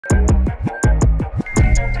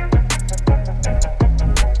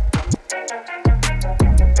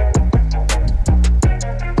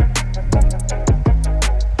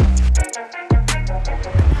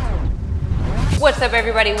What's up,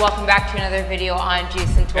 everybody? Welcome back to another video on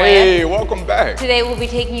Juice and Toya. Hey, welcome back. Today we'll be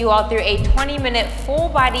taking you all through a 20-minute full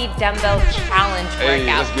body dumbbell challenge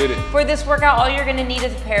workout. Let's get it. For this workout, all you're gonna need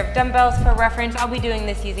is a pair of dumbbells. For reference, I'll be doing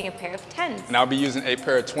this using a pair of 10s. And I'll be using a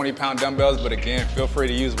pair of 20-pound dumbbells, but again, feel free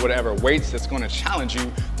to use whatever weights that's gonna challenge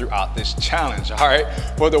you throughout this challenge, all right?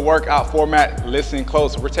 For the workout format, listen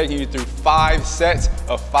close. We're taking you through 5 sets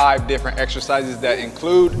of 5 different exercises that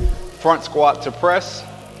include front squat to press,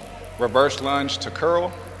 reverse lunge to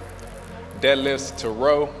curl, deadlifts to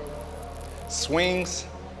row, swings,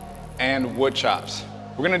 and wood chops.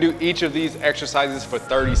 We're gonna do each of these exercises for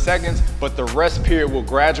 30 seconds, but the rest period will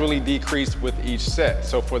gradually decrease with each set.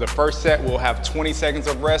 So for the first set, we'll have 20 seconds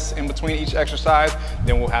of rest in between each exercise,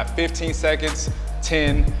 then we'll have 15 seconds,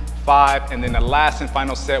 10, 5, and then the last and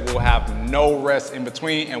final set we'll have no rest in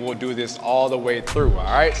between, and we'll do this all the way through, all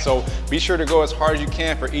right? So be sure to go as hard as you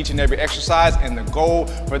can for each and every exercise, and the goal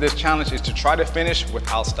for this challenge is to try to finish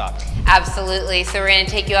without stopping. Absolutely, so we're gonna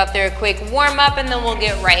take you up through a quick warm up and then we'll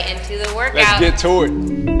get right into the workout. Let's get to it.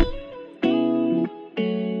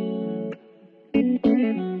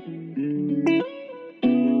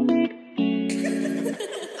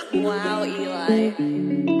 Wow, Eli,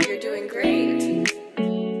 you're doing great.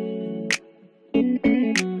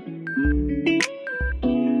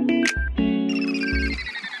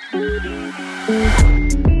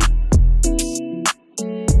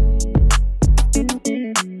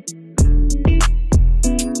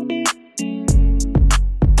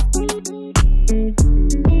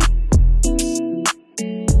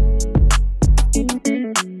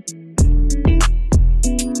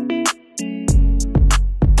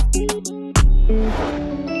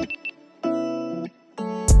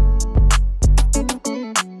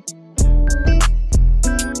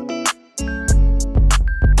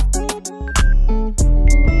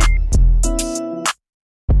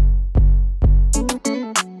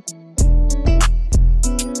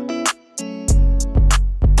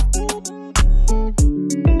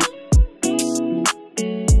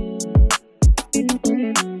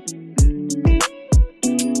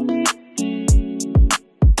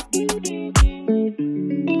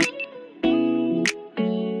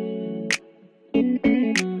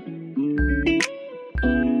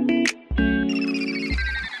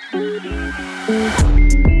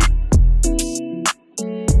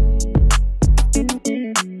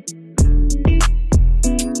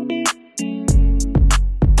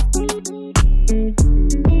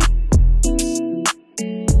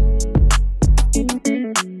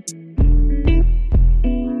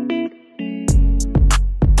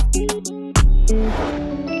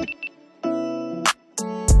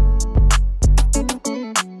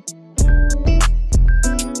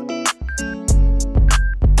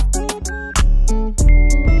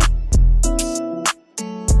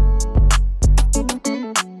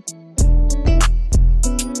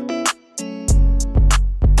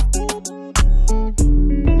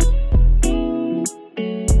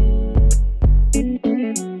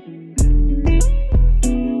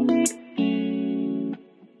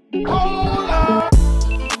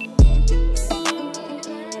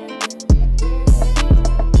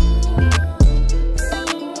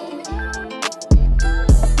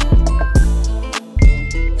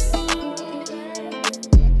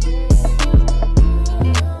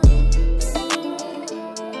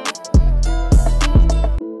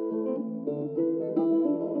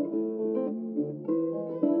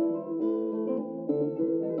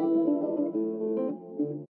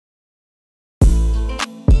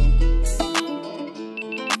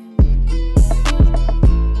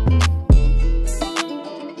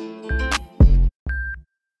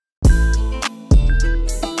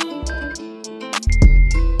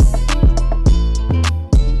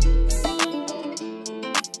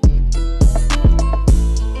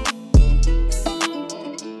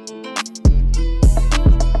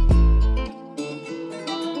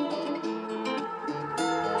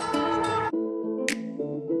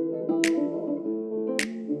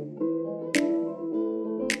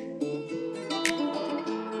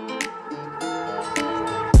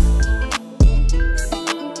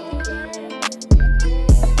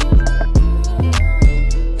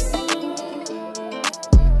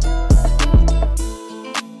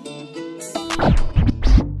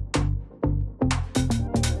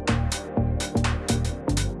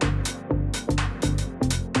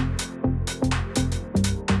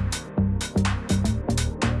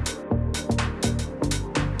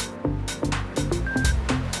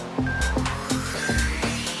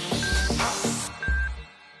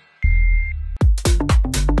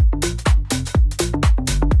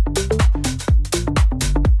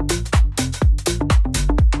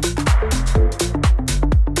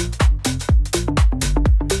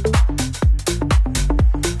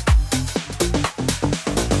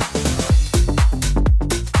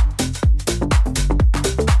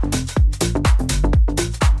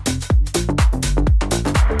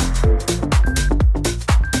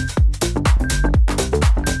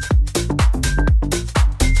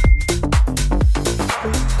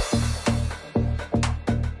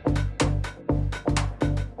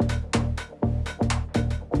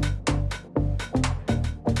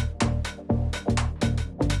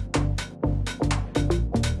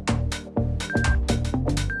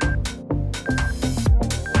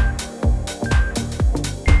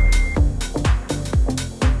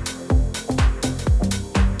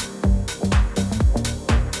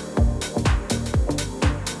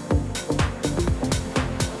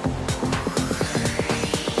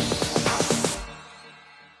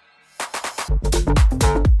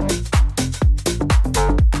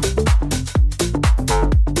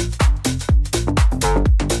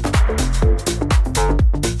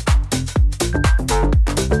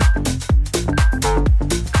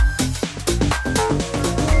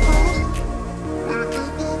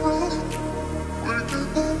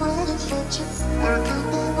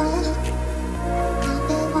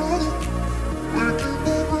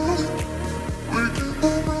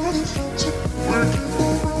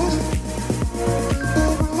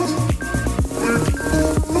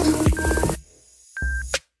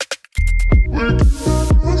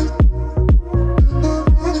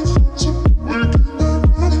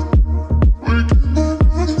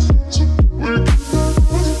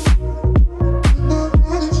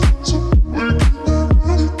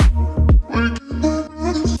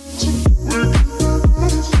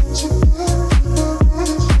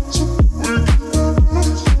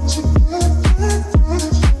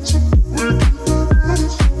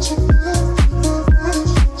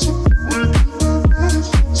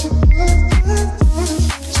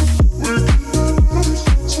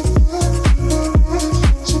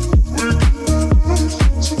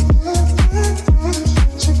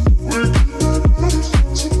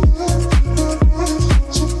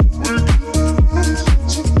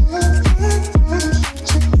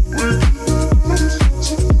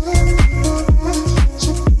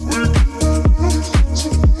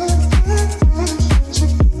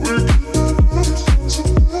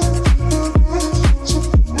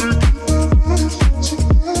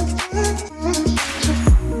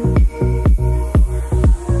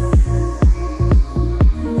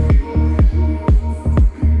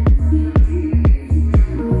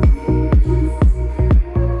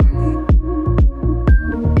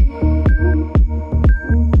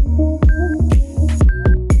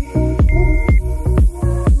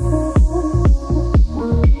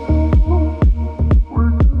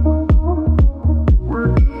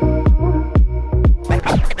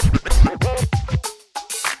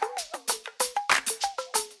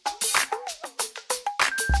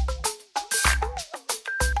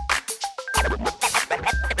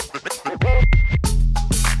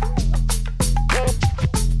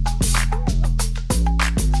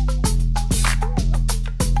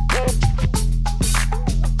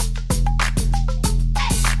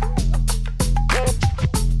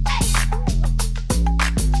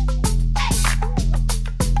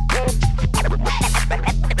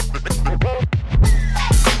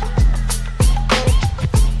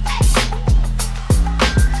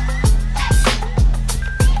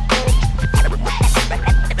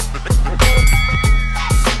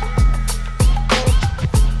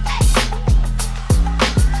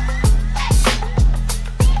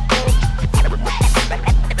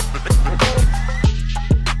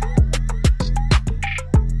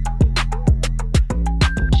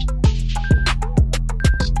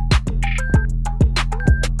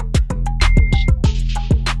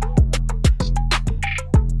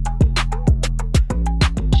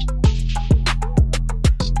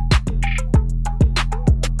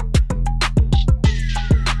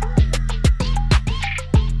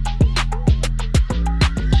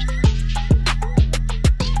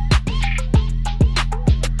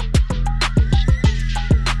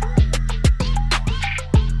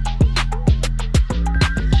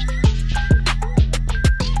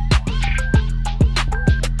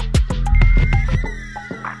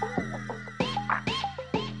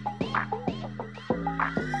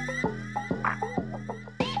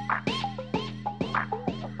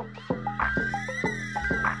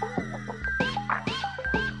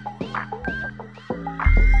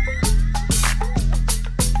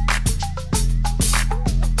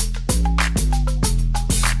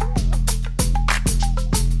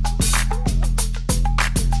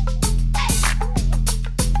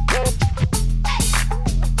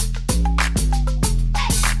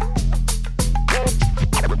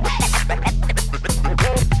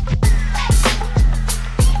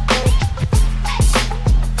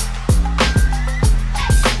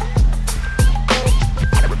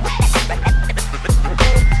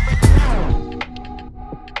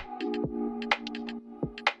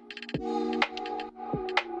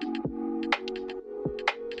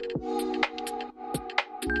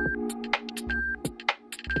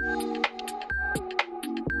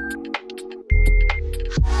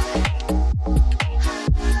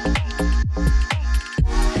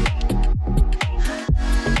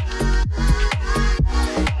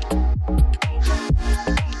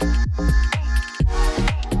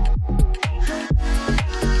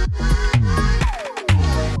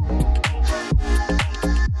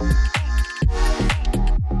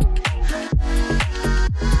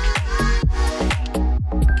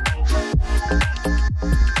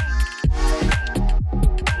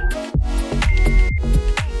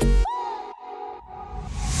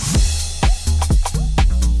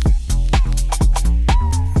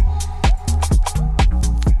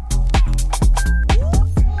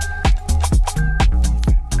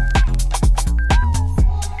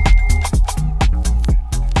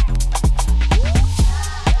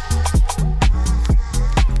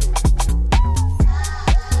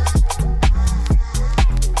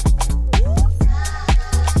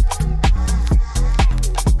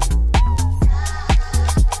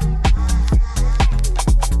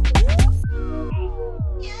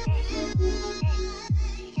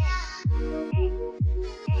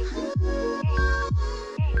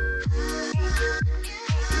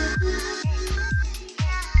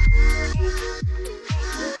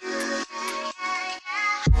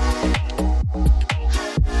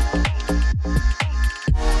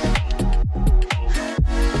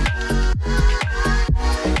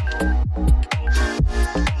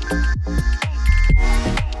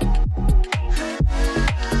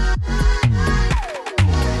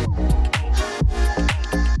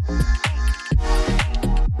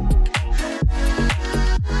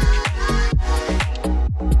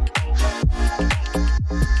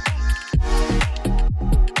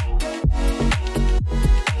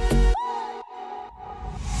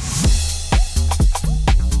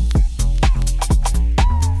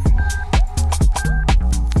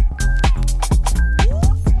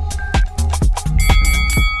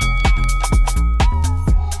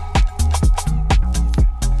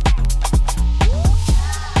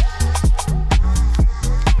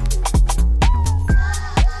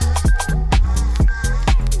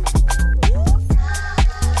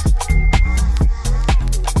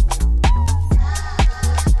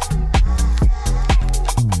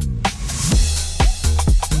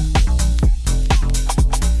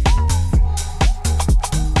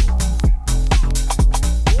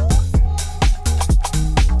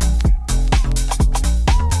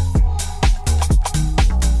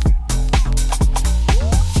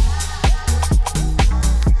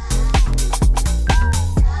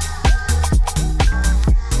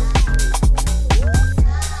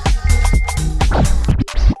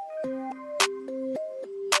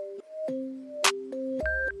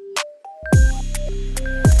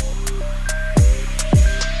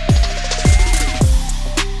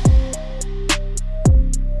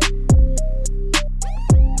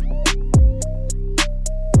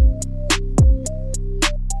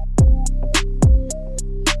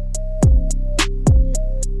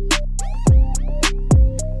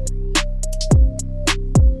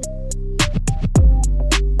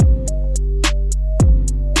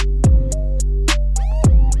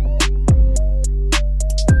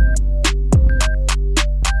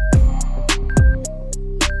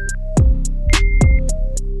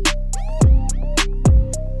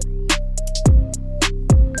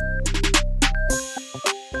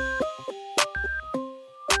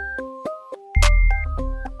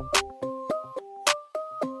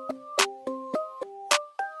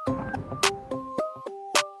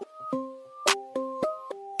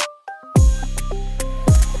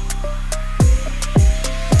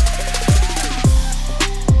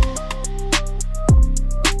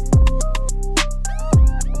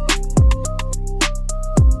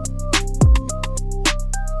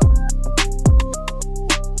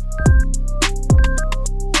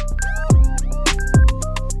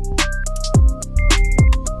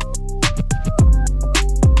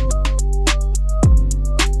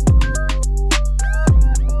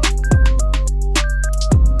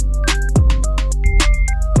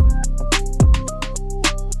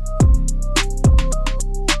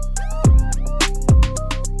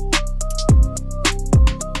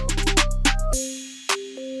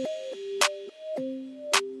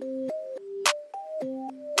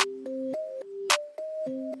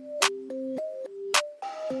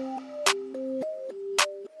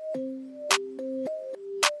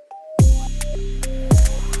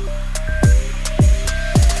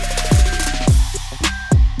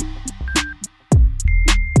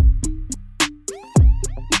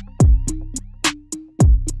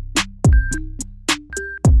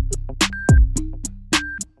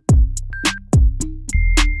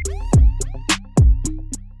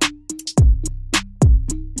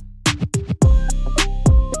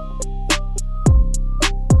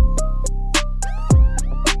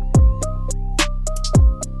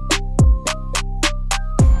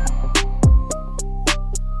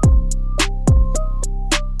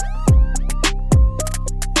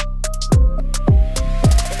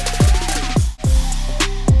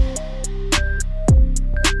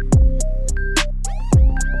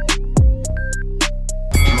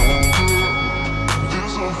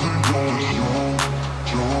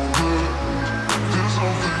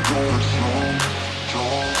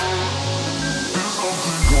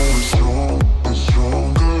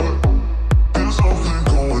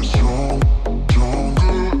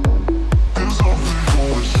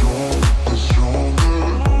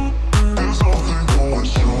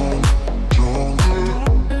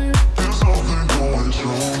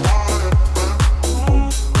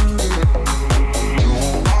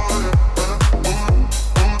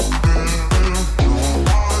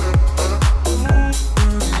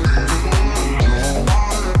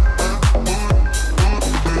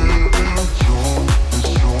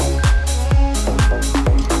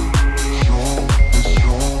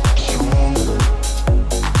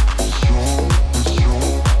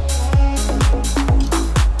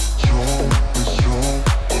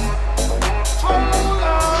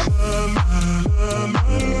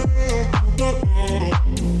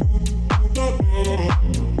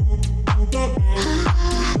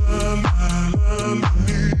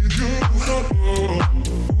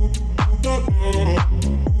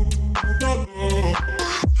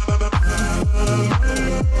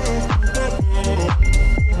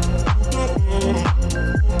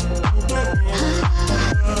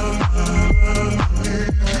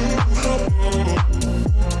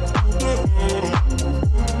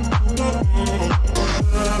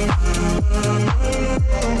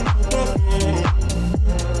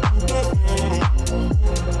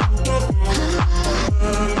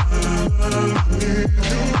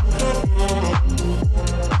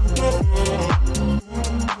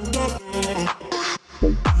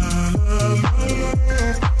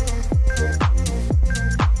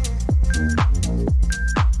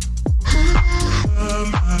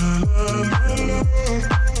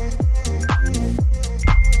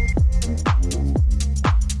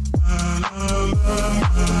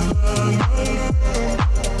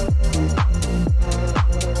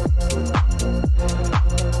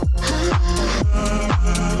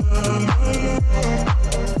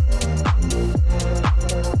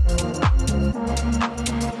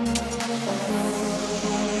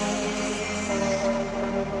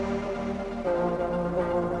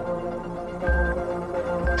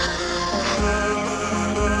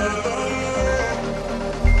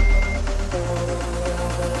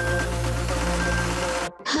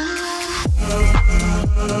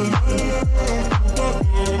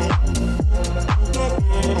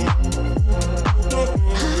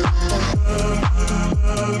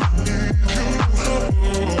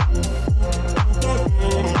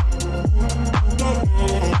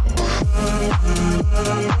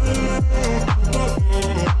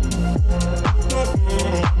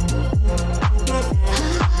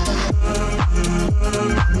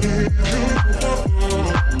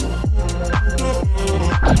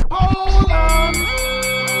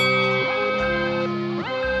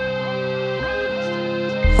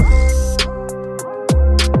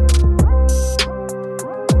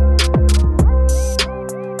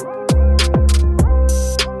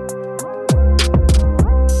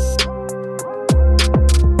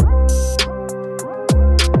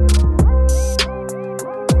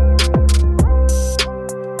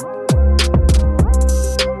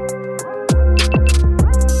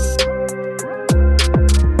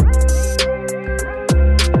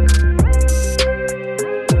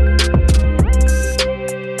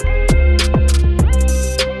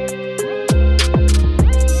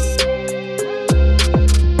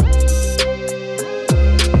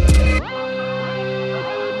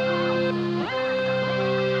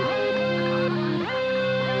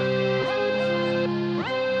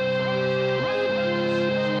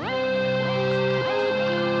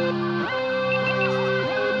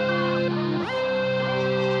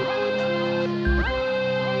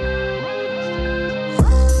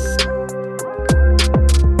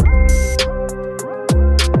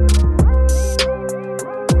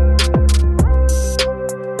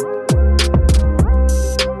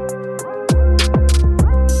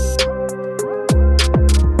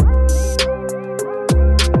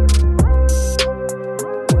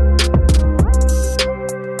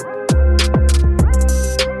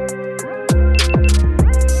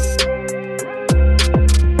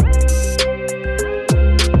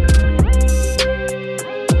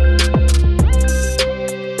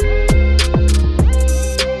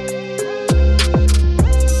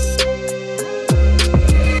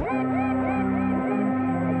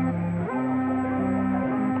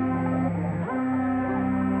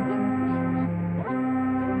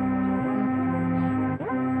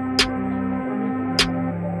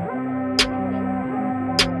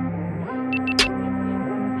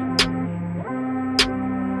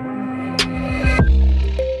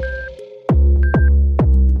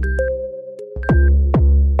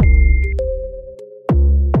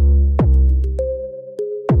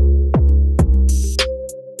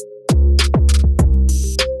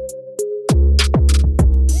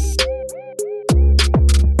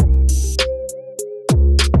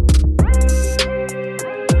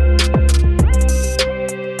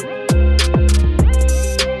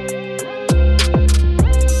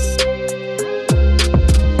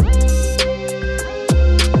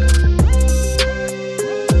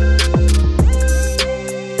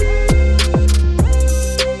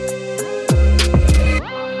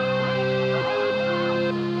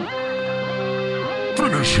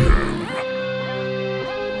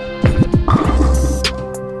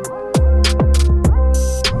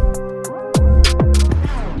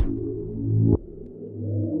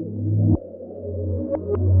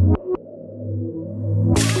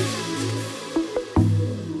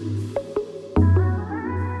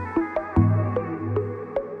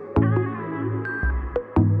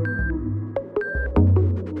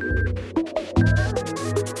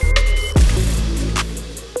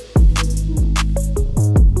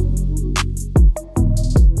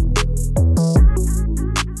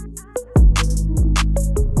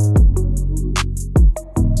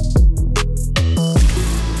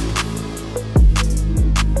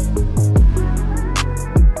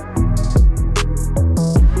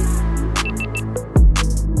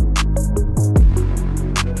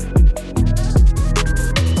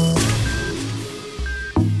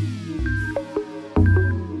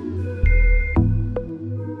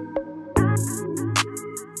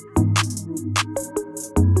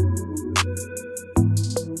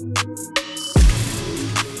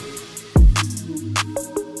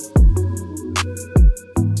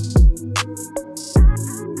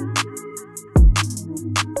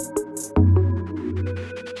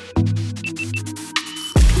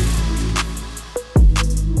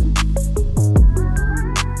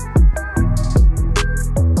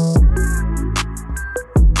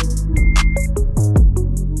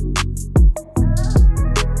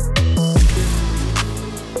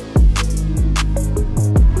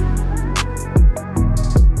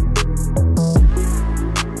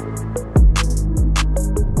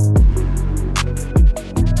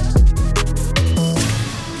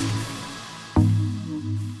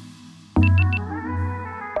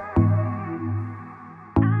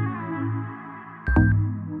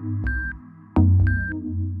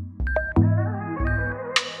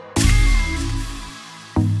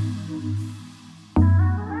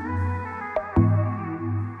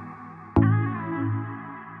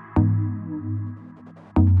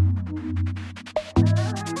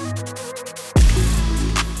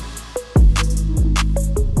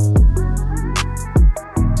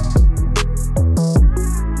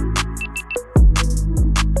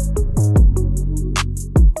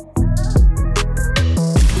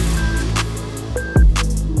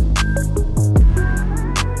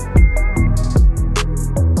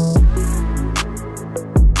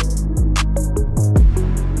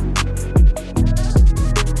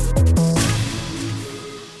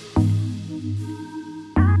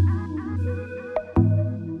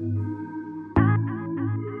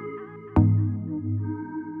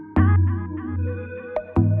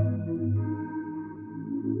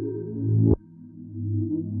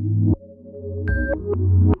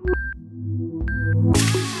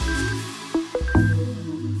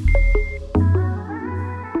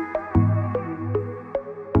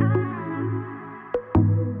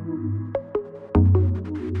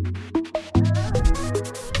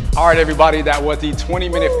 All right, everybody, that was the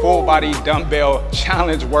 20-minute full body dumbbell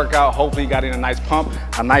challenge workout. Hopefully you got in a nice pump,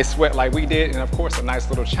 a nice sweat like we did, and of course a nice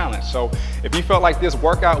little challenge. So if you felt like this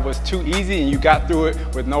workout was too easy and you got through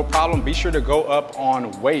it with no problem, be sure to go up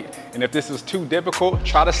on weight. And if this is too difficult,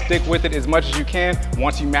 try to stick with it as much as you can.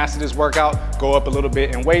 Once you master this workout, go up a little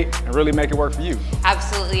bit in weight and really make it work for you.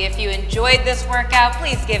 Absolutely. If you enjoyed this workout,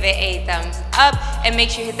 please give it a thumbs up and make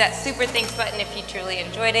sure you hit that super thanks button if you truly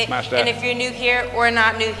enjoyed it. Smash that. And if you're new here or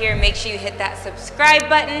not new here, make sure you hit that subscribe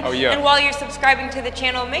button. Oh, yeah. And while you're subscribing to the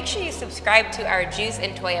channel, make sure you subscribe to our Juice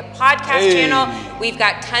and Toya podcast channel. We've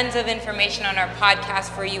got tons of information on our podcast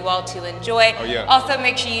for you all to enjoy. Oh, yeah. Also,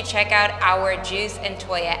 make sure you check out our Juice and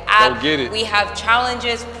Toya app. Go get it. We have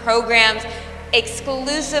challenges, programs,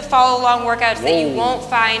 exclusive follow-along workouts that you won't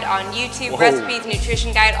find on YouTube, recipes,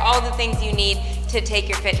 nutrition guide, all the things you need to take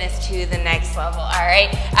your fitness to the next level, all right?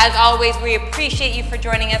 As always, we appreciate you for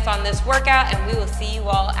joining us on this workout, and we will see you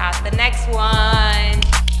all at the next one.